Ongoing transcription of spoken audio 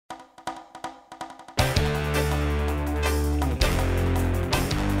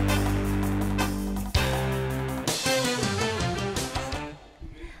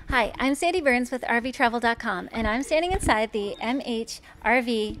Hi, I'm Sandy Burns with RVTravel.com, and I'm standing inside the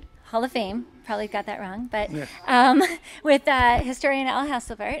MHRV Hall of Fame. Probably got that wrong, but with historian Al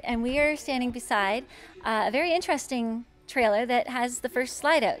Hasselbart, and we are standing beside a very interesting trailer that has the first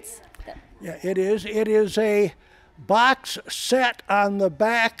slide outs. Yeah, it is. It is a box set on the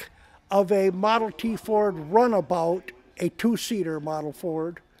back of a Model T Ford Runabout, a two-seater Model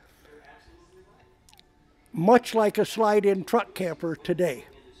Ford, much like a slide-in truck camper today.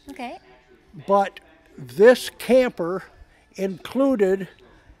 Okay. But this camper included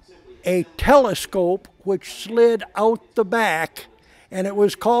a telescope which slid out the back, and it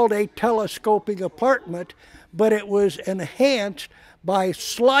was called a telescoping apartment, but it was enhanced by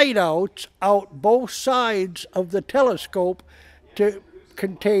slide outs out both sides of the telescope to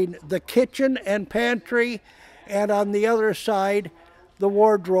contain the kitchen and pantry, and on the other side the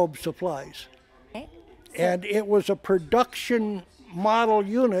wardrobe supplies. Okay. And it was a production model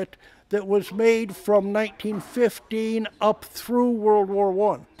unit that was made from 1915 up through World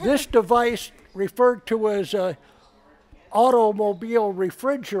War I. This device, referred to as an automobile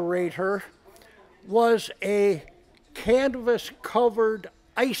refrigerator, was a canvas-covered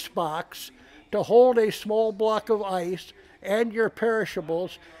ice box to hold a small block of ice and your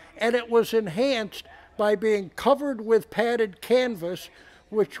perishables, and it was enhanced by being covered with padded canvas,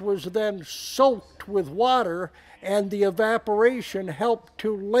 which was then soaked with water, and the evaporation helped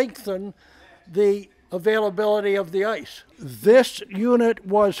to lengthen the availability of the ice. This unit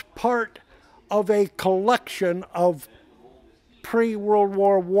was part of a collection of pre-World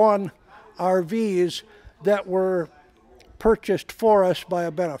War I RVs that were purchased for us by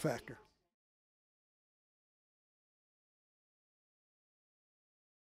a benefactor.